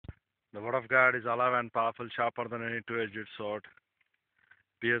The Word of God is alive and powerful, sharper than any two-edged sword,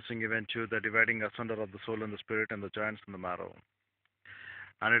 piercing even to the dividing asunder of the soul and the spirit and the joints and the marrow.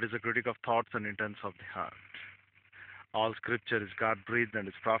 And it is a critic of thoughts and intents of the heart. All scripture is God breathed and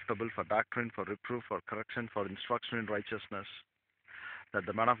is profitable for doctrine, for reproof, for correction, for instruction in righteousness, that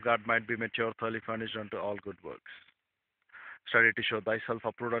the man of God might be mature, thoroughly furnished unto all good works. Study to show thyself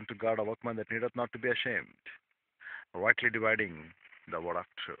approved unto God, a workman that needeth not to be ashamed, rightly dividing the word of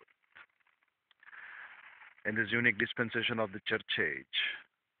truth. In this unique dispensation of the church age,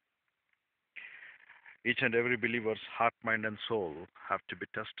 each and every believer's heart, mind, and soul have to be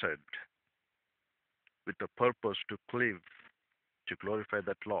tested with the purpose to live, to glorify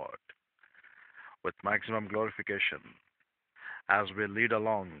that Lord with maximum glorification as we lead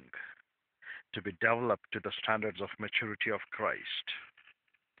along to be developed to the standards of maturity of Christ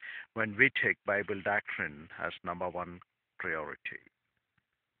when we take Bible doctrine as number one priority.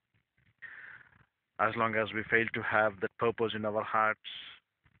 As long as we fail to have that purpose in our hearts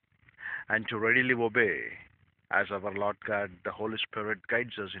and to readily obey as our Lord God, the Holy Spirit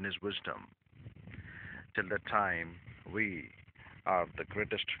guides us in His wisdom, till that time we are the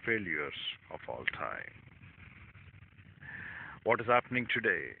greatest failures of all time. What is happening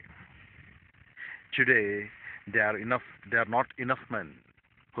today? Today, there are not enough men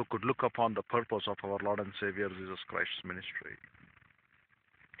who could look upon the purpose of our Lord and Savior Jesus Christ's ministry.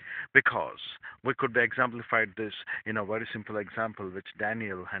 Because we could be exemplified this in a very simple example which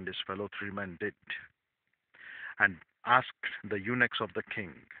Daniel and his fellow three men did, and asked the eunuchs of the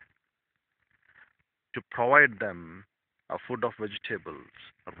king to provide them a food of vegetables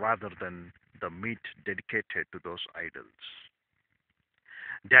rather than the meat dedicated to those idols.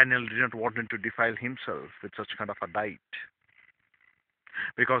 Daniel didn't want him to defile himself with such kind of a diet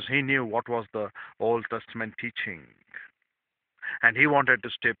because he knew what was the Old Testament teaching. And he wanted to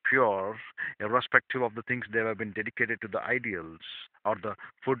stay pure, irrespective of the things they have been dedicated to the ideals or the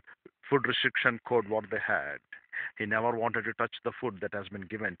food restriction code what they had. He never wanted to touch the food that has been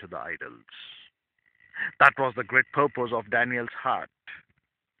given to the idols. That was the great purpose of Daniel's heart.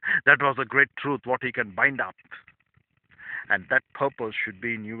 That was the great truth what he can bind up. And that purpose should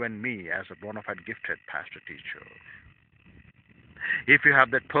be in you and me as a bona fide gifted pastor teacher. If you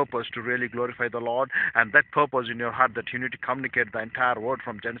have that purpose to really glorify the Lord and that purpose in your heart that you need to communicate the entire word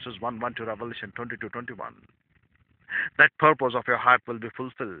from Genesis 1:1 to Revelation 22:21, that purpose of your heart will be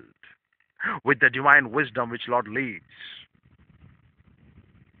fulfilled with the divine wisdom which Lord leads.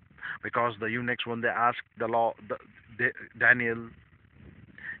 Because the eunuchs, when they asked Daniel,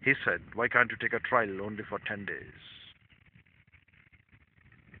 he said, "Why can't you take a trial only for 10 days?"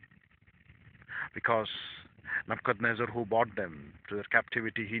 Because Nebuchadnezzar, who brought them to their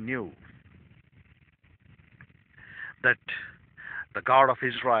captivity, he knew that the God of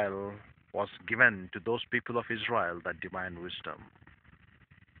Israel was given to those people of Israel that divine wisdom.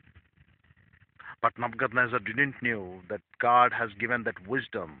 But Nebuchadnezzar didn't know that God has given that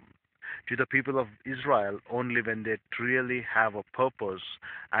wisdom to the people of Israel only when they really have a purpose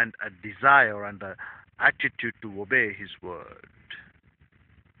and a desire and an attitude to obey His word.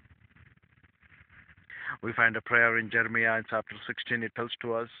 We find a prayer in Jeremiah in chapter 16. It tells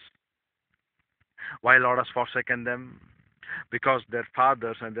to us, "Why Lord has forsaken them? Because their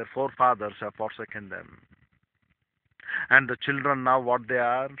fathers and their forefathers have forsaken them." And the children now what they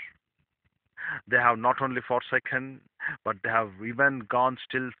are? They have not only forsaken, but they have even gone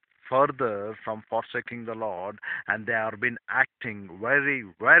still further from forsaking the Lord, and they have been acting very,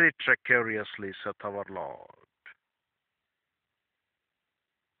 very treacherously, saith our Lord.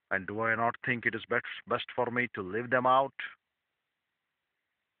 And do I not think it is best for me to leave them out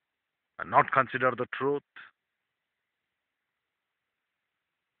and not consider the truth?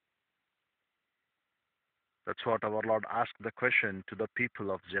 That's what our Lord asked the question to the people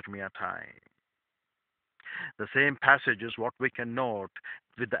of Jeremiah time. The same passage is what we can note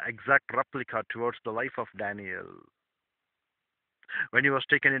with the exact replica towards the life of Daniel. When he was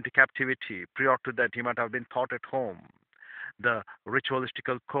taken into captivity, prior to that, he might have been taught at home the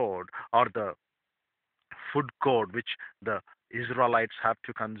ritualistical code or the food code which the Israelites have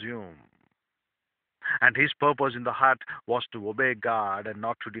to consume. And his purpose in the heart was to obey God and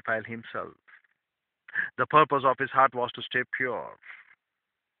not to defile himself. The purpose of his heart was to stay pure.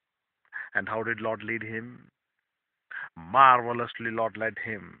 And how did Lord lead him? Marvelously, Lord led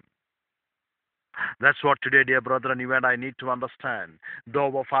him. That's what today, dear brethren, you and I need to understand.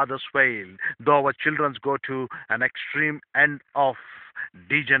 Though our fathers fail, though our children go to an extreme end of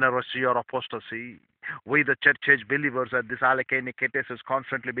degeneracy or apostasy, We, the church age believers at this Allegheny is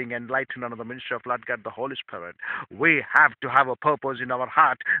constantly being enlightened under the ministry of Lord God, the Holy Spirit. We have to have a purpose in our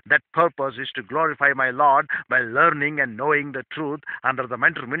heart. That purpose is to glorify my Lord by learning and knowing the truth under the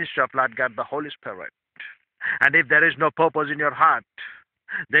mental ministry of Lord God, the Holy Spirit. And if there is no purpose in your heart,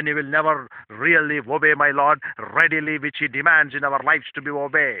 then you will never really obey my Lord readily, which He demands in our lives to be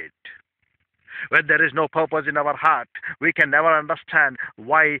obeyed. When there is no purpose in our heart, we can never understand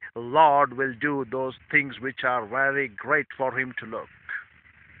why Lord will do those things which are very great for Him to look.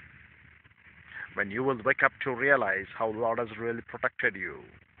 When you will wake up to realize how Lord has really protected you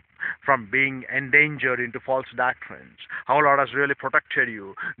from being endangered into false doctrines, how Lord has really protected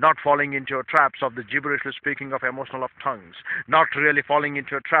you, not falling into a traps of the gibberishly speaking of emotional of tongues, not really falling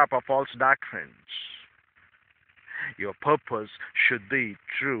into a trap of false doctrines. Your purpose should be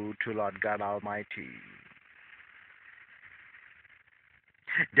true to Lord God Almighty.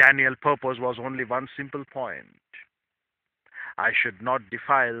 Daniel's purpose was only one simple point. I should not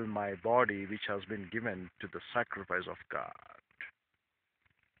defile my body which has been given to the sacrifice of God.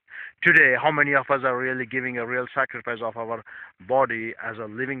 Today, how many of us are really giving a real sacrifice of our body as a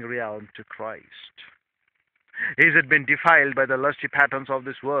living realm to Christ? Is it been defiled by the lusty patterns of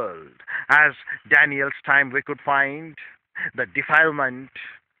this world? As Daniel's time we could find the defilement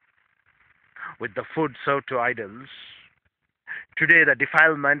with the food served to idols. Today the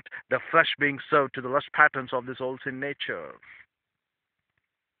defilement, the flesh being served to the lust patterns of this old sin nature.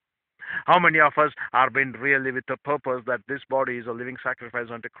 How many of us are being really with the purpose that this body is a living sacrifice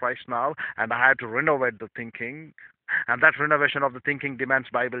unto Christ now, and I have to renovate the thinking, and that renovation of the thinking demands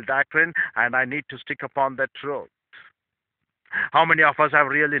Bible doctrine, and I need to stick upon that truth. How many of us have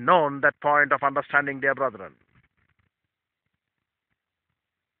really known that point of understanding, dear brethren?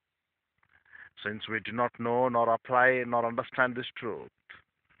 Since we do not know, nor apply, nor understand this truth,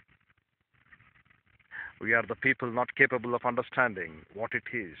 we are the people not capable of understanding what it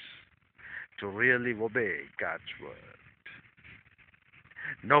is to really obey God's word.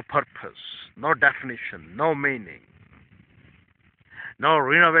 No purpose, no definition, no meaning, no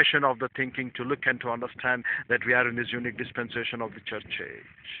renovation of the thinking to look and to understand that we are in this unique dispensation of the church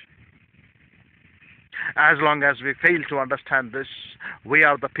age. As long as we fail to understand this, we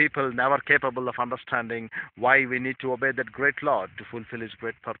are the people never capable of understanding why we need to obey that great Lord to fulfill His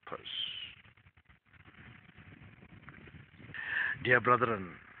great purpose. Dear brethren,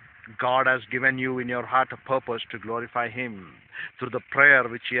 God has given you in your heart a purpose to glorify Him through the prayer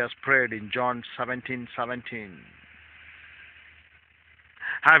which He has prayed in John 17:17.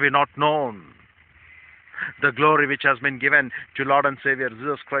 Have you not known the glory which has been given to Lord and Savior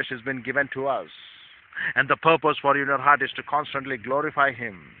Jesus Christ has been given to us? And the purpose for you in your heart is to constantly glorify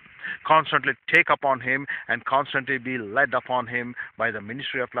Him, constantly take upon Him, and constantly be led upon Him by the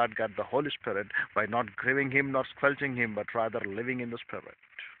ministry of Lord God, the Holy Spirit, by not grieving Him nor squelching Him, but rather living in the Spirit.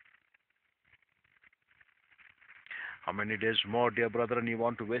 How many days more, dear brethren, you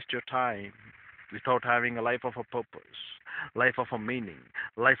want to waste your time without having a life of a purpose, life of a meaning,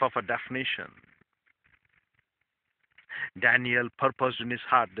 life of a definition? Daniel purposed in his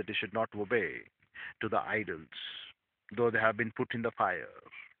heart that he should not obey to the idols, though they have been put in the fire.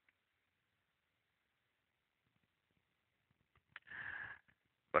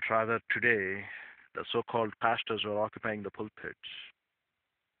 But rather today, the so-called pastors who are occupying the pulpits,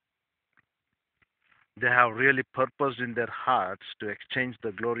 they have really purposed in their hearts to exchange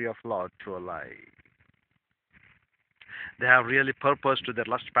the glory of Lord to a lie. They have really purposed to their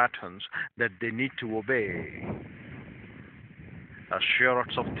lust patterns that they need to obey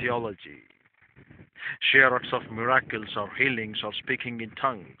assurance of theology, assurance of miracles or healings or speaking in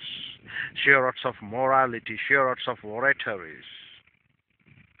tongues, assurance of morality, assurance of oratories.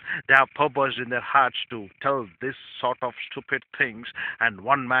 They have purposed in their hearts to tell this sort of stupid things, and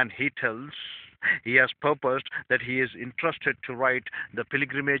one man he tells, he has purposed that he is interested to write the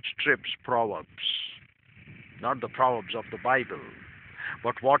pilgrimage trips proverbs, not the proverbs of the Bible,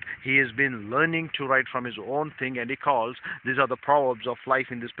 but what he has been learning to write from his own thing, and he calls these are the proverbs of life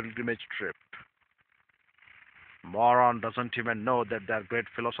in this pilgrimage trip. Moron doesn't even know that they are great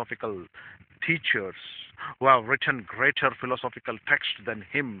philosophical teachers who have written greater philosophical text than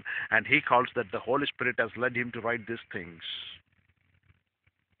him, and he calls that the Holy Spirit has led him to write these things.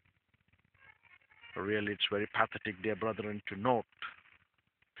 Really, it's very pathetic, dear brethren, to note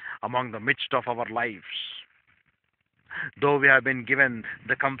among the midst of our lives, though we have been given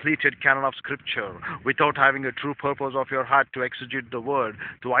the completed canon of Scripture, without having a true purpose of your heart to exegete the Word,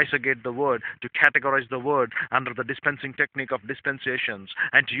 to eisegete the Word, to categorize the Word under the dispensing technique of dispensations,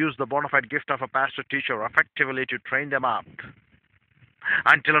 and to use the bona fide gift of a pastor-teacher effectively to train them up.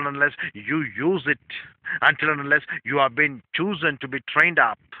 until and unless you use it, until and unless you have been chosen to be trained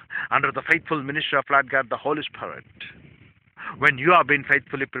up under the faithful ministry of Lord God, the Holy Spirit. When you have been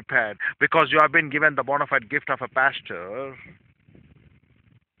faithfully prepared, because you have been given the bona fide gift of a pastor,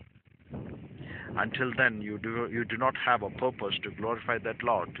 until then you do not have a purpose to glorify that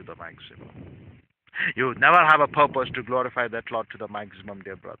Lord to the maximum. You never have a purpose to glorify that Lord to the maximum,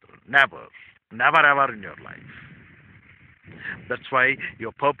 dear brother. Never. Never ever in your life. That's why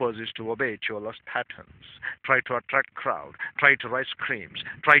your purpose is to obey your lust patterns. Try to attract crowd. Try to raise creams.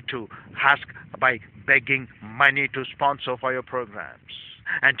 Try to ask by begging money to sponsor for your programs.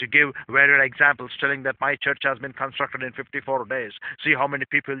 And to give varied examples telling that my church has been constructed in 54 days. See how many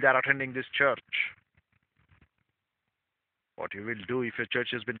people they are attending this church. What you will do if your church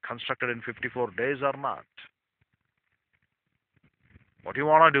has been constructed in 54 days or not? What you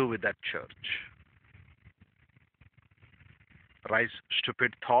want to do with that church? Rise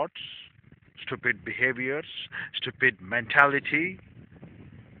stupid thoughts, stupid behaviors, stupid mentality.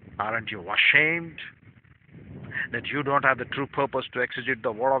 Aren't you ashamed that you don't have the true purpose to exegete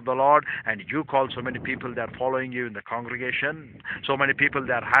the word of the Lord, and you call so many people that are following you in the congregation, so many people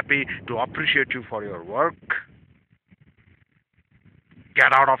that are happy to appreciate you for your work?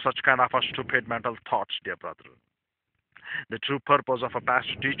 Get out of such kind of a stupid mental thoughts, dear brother. The true purpose of a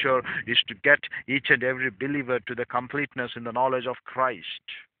pastor teacher is to get each and every believer to the completeness in the knowledge of Christ,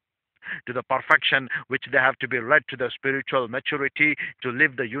 to the perfection which they have to be led to the spiritual maturity, to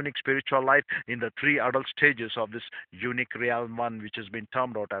live the unique spiritual life in the three adult stages of this unique realm one, which has been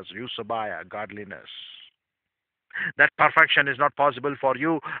termed out as Eusebia, godliness. That perfection is not possible for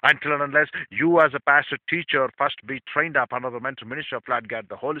you until and unless you as a pastor teacher first be trained up under the mental ministry of Lord God,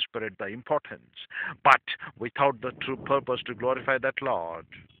 the Holy Spirit, the importance. But without the true purpose to glorify that Lord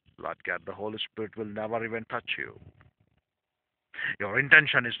God, the Holy Spirit will never even touch you. Your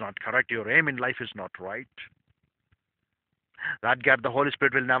intention is not correct. Your aim in life is not right. Lord God, the Holy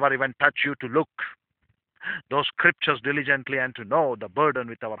Spirit will never even touch you to look those scriptures diligently and to know the burden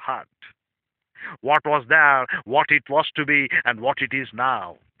with our heart. What was there, what it was to be, and what it is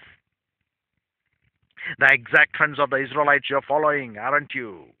now. The exact trends of the Israelites you're following, aren't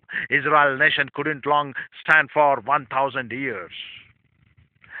you? Israel nation couldn't long stand for 1,000 years.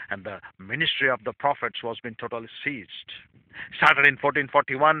 And the ministry of the prophets was been totally ceased. Started in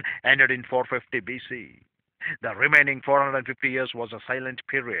 1441, ended in 450 BC. The remaining 450 years was a silent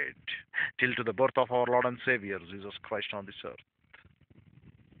period till to the birth of our Lord and Savior, Jesus Christ on this earth.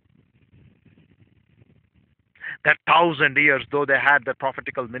 That 1,000 years, though they had the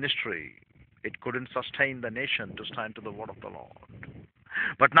prophetical ministry, it couldn't sustain the nation to stand to the word of the Lord.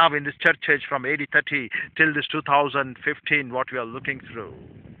 But now in this church age from AD 30 till this 2015, what we are looking through,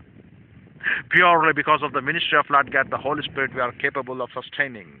 purely because of the ministry of Lord God, the Holy Spirit, we are capable of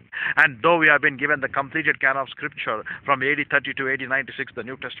sustaining. And though we have been given the completed canon of Scripture from AD 30 to AD 96, the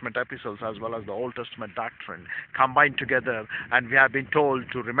New Testament epistles as well as the Old Testament doctrine combined together, and we have been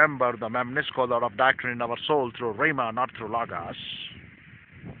told to remember the memnisco of doctrine in our soul through Rhema, not through Logos.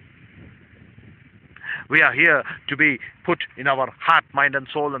 We are here to be put in our heart, mind, and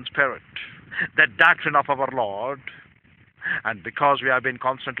soul and spirit, that doctrine of our Lord. And because we have been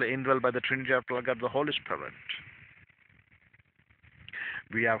constantly indwelled by the Trinity of God, the Holy Spirit,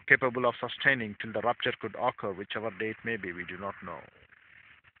 we are capable of sustaining till the rapture could occur, whichever date may be, we do not know.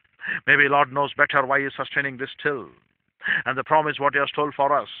 Maybe Lord knows better why He is sustaining this till. And the promise what He has told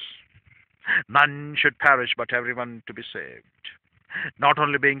for us, none should perish but everyone to be saved. Not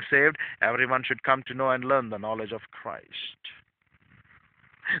only being saved, everyone should come to know and learn the knowledge of Christ.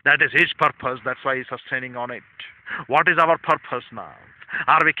 That is His purpose. That's why He's sustaining on it. What is our purpose now?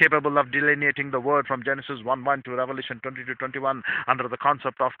 Are we capable of delineating the word from Genesis 1:1 to Revelation 20:21 under the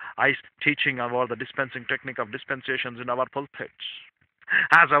concept of teaching about the dispensing technique of dispensations in our pulpits?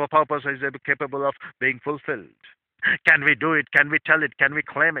 As our purpose is capable of being fulfilled? Can we do it? Can we tell it? Can we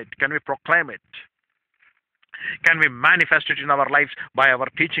claim it? Can we proclaim it? Can we manifest it in our lives by our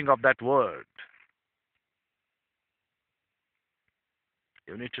teaching of that word?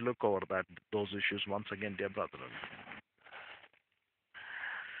 You need to look over those issues once again, dear brethren.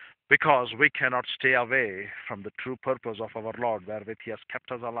 Because we cannot stay away from the true purpose of our Lord, wherewith He has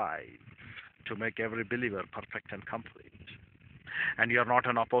kept us alive, to make every believer perfect and complete. And you are not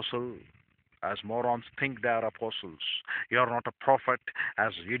an apostle, as morons think they are apostles. You are not a prophet,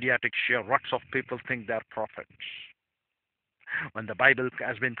 as idiotic sheer ruts of people think they are prophets. When the Bible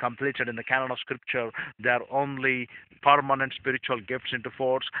has been completed in the canon of Scripture, there are only permanent spiritual gifts into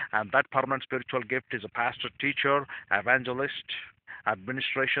force, and that permanent spiritual gift is a pastor, teacher, evangelist,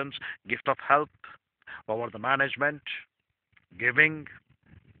 administrations, gift of help over the management, giving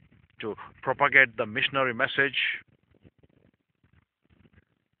to propagate the missionary message,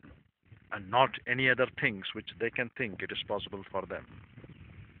 and not any other things which they can think it is possible for them.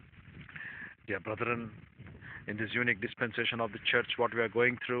 Dear brethren, in this unique dispensation of the church, what we are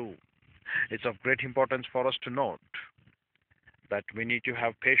going through, it's of great importance for us to note that we need to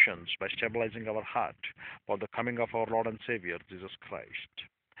have patience by stabilizing our heart for the coming of our Lord and Savior, Jesus Christ.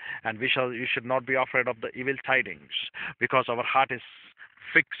 And you should not be afraid of the evil tidings, because our heart is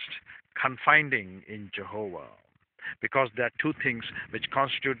fixed, confiding in Jehovah. Because there are two things which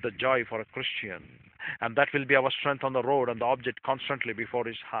constitute the joy for a Christian, and that will be our strength on the road and the object constantly before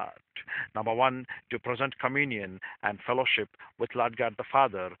his heart. Number one, to present communion and fellowship with Lord God the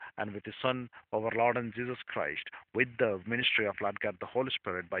Father and with his Son, our Lord and Jesus Christ, with the ministry of Lord God the Holy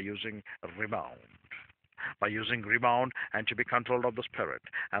Spirit by using rebound. By using rebound and to be controlled of the Spirit.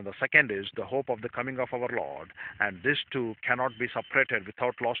 And the second is the hope of the coming of our Lord. And these two cannot be separated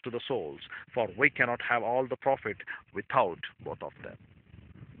without loss to the souls, for we cannot have all the profit without both of them.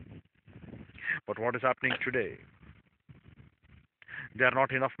 But what is happening today? There are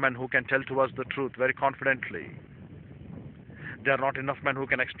not enough men who can tell to us the truth very confidently. There are not enough men who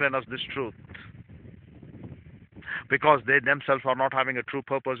can explain us this truth, because they themselves are not having a true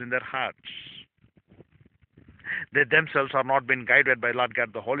purpose in their hearts. They themselves are not being guided by Lord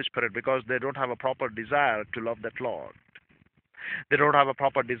God the Holy Spirit, because they don't have a proper desire to love that Lord. They don't have a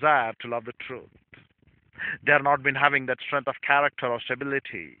proper desire to love the truth. They are not been having that strength of character or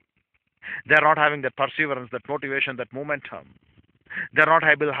stability. They are not having that perseverance, that motivation, that momentum. They're not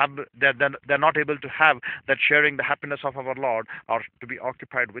able to have that sharing the happiness of our Lord, or to be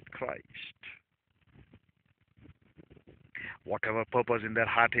occupied with Christ. Whatever purpose in their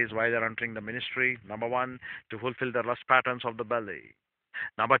heart is, why they're entering the ministry: number one, to fulfill the lust patterns of the belly;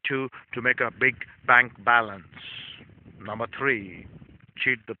 number two, to make a big bank balance; number three,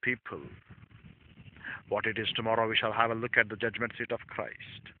 cheat the people. What it is tomorrow, we shall have a look at the judgment seat of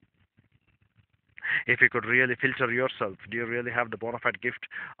Christ. If you could really filter yourself, do you really have the bona fide gift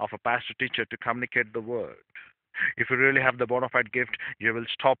of a pastor teacher to communicate the word? If you really have the bona fide gift, you will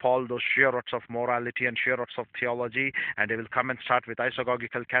stop all those sheer-outs of morality and sheer-outs of theology, and you will come and start with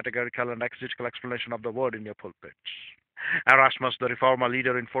isagogical, categorical, and exegetical explanation of the word in your pulpits. Erasmus, the reformer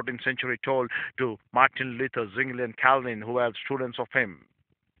leader in 14th century, told to Martin Luther, Zwingli, and Calvin, who were students of him,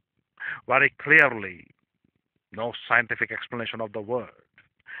 very clearly, no scientific explanation of the word.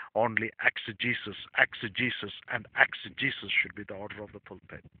 Only exegesis, exegesis, and exegesis should be the order of the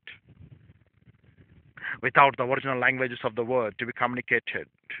pulpit. Without the original languages of the word to be communicated,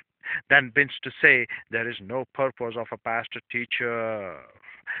 then means to say there is no purpose of a pastor teacher.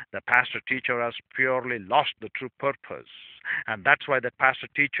 The pastor teacher has purely lost the true purpose, and that's why the pastor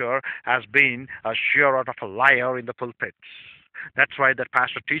teacher has been a sheer out of a liar in the pulpits. That's why the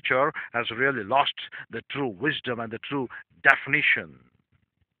pastor teacher has really lost the true wisdom and the true definition.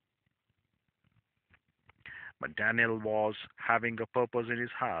 But Daniel was having a purpose in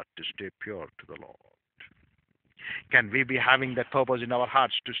his heart to stay pure to the Lord. Can we be having that purpose in our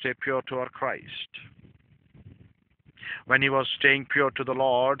hearts to stay pure to our Christ? When he was staying pure to the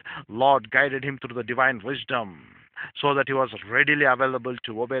Lord, Lord guided him through the divine wisdom, so that he was readily available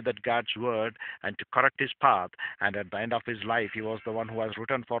to obey that God's word and to correct his path. And at the end of his life, he was the one who has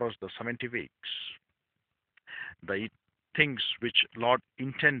written for us the 70 weeks. The things which Lord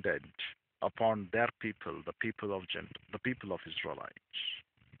intended upon their people, the people of Israelites.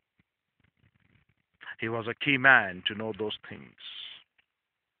 He was a key man to know those things.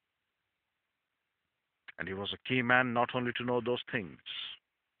 And he was a key man not only to know those things,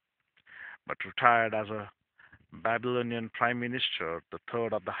 but retired as a Babylonian prime minister, the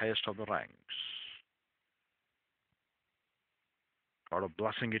third of the highest of the ranks. What a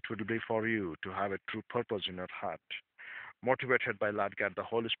blessing it would be for you to have a true purpose in your heart, motivated by Lord God, the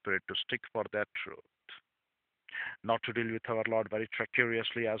Holy Spirit, to stick for that truth. Not to deal with our Lord very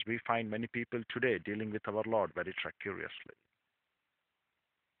treacherously, as we find many people today dealing with our Lord very treacherously.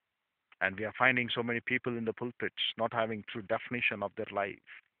 And we are finding so many people in the pulpits not having true definition of their life,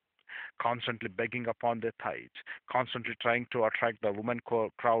 constantly begging upon their tithes, constantly trying to attract the woman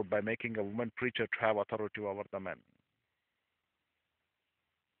crowd by making a woman preacher to have authority over the men.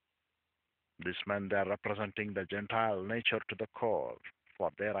 These men, they are representing the Gentile nature to the core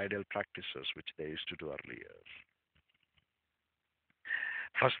for their idol practices which they used to do earlier.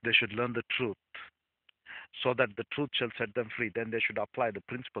 First, they should learn the truth, so that the truth shall set them free. Then they should apply the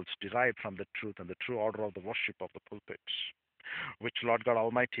principles derived from the truth and the true order of the worship of the pulpits, which Lord God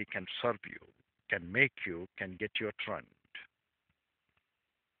Almighty can serve you, can make you, can get you a trend.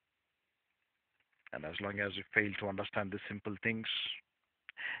 And as long as you fail to understand these simple things,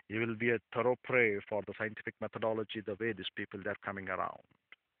 you will be a thorough prey for the scientific methodology, the way these people are coming around.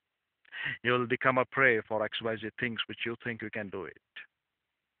 You will become a prey for XYZ things which you think you can do it.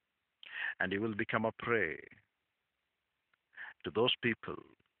 And you will become a prey to those people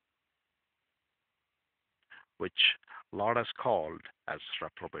which Lord has called as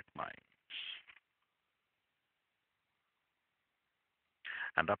reprobate minds.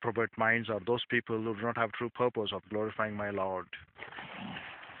 And reprobate minds are those people who do not have true purpose of glorifying my Lord,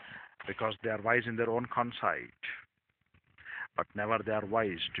 because they are wise in their own conceit, but never they are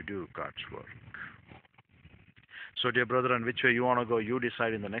wise to do God's work. So, dear brethren, which way you want to go, you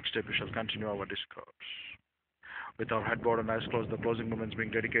decide. In the next step, we shall continue our discourse. With our head bowed and eyes closed, the closing moments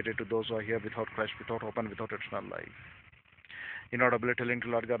being dedicated to those who are here without Christ, without hope, and without eternal life. In our ability to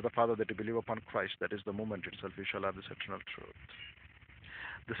Lord God the Father, that you believe upon Christ, that is the moment itself, we shall have this eternal truth.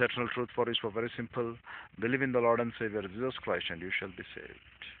 This eternal truth for is for very simple. Believe in the Lord and Savior Jesus Christ, and you shall be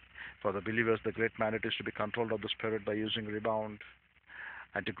saved. For the believers, the great mandate is to be controlled of the Spirit by using rebound,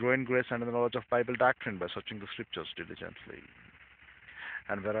 and to grow in grace and in the knowledge of Bible doctrine by searching the Scriptures diligently.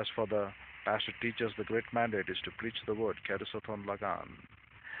 And whereas for the pastor teachers, the great mandate is to preach the word, Kerisothon Lagan.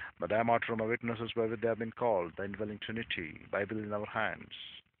 But I am out from our witnesses wherewith they have been called, the indwelling Trinity, Bible in our hands.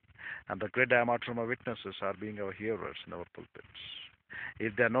 And the great diamatrum of witnesses are being our hearers in our pulpits.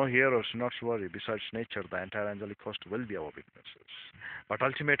 If there are no hearers, do not worry. Besides nature, the entire angelic host will be our witnesses. But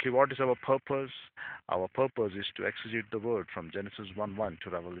ultimately, what is our purpose? Our purpose is to exegete the word from Genesis 1:1 to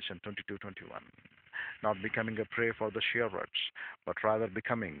Revelation 22:21. Not becoming a prey for the shearers, but rather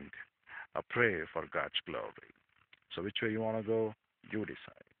becoming a prey for God's glory. So which way you want to go, you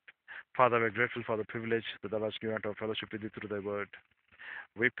decide. Father, we're grateful for the privilege that thou hast given to our fellowship with thee through thy word.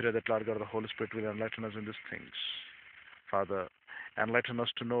 We pray that, Lord God, the Holy Spirit will enlighten us in these things. Father, enlighten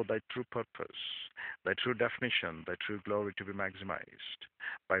us to know thy true purpose, thy true definition, thy true glory to be maximized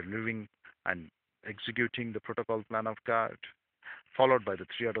by living and executing the protocol plan of God, followed by the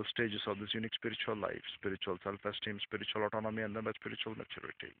three adult stages of this unique spiritual life: spiritual self-esteem, spiritual autonomy, and then by spiritual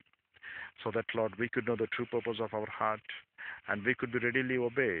maturity. So that, Lord, we could know the true purpose of our heart, and we could be readily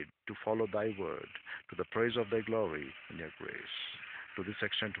obeyed to follow thy word, to the praise of thy glory and your grace. To this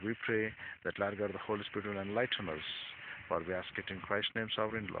extent, we pray that, Lord God, the Holy Spirit will enlighten us, for we ask it in Christ's name,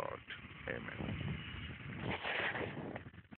 sovereign Lord. Amen.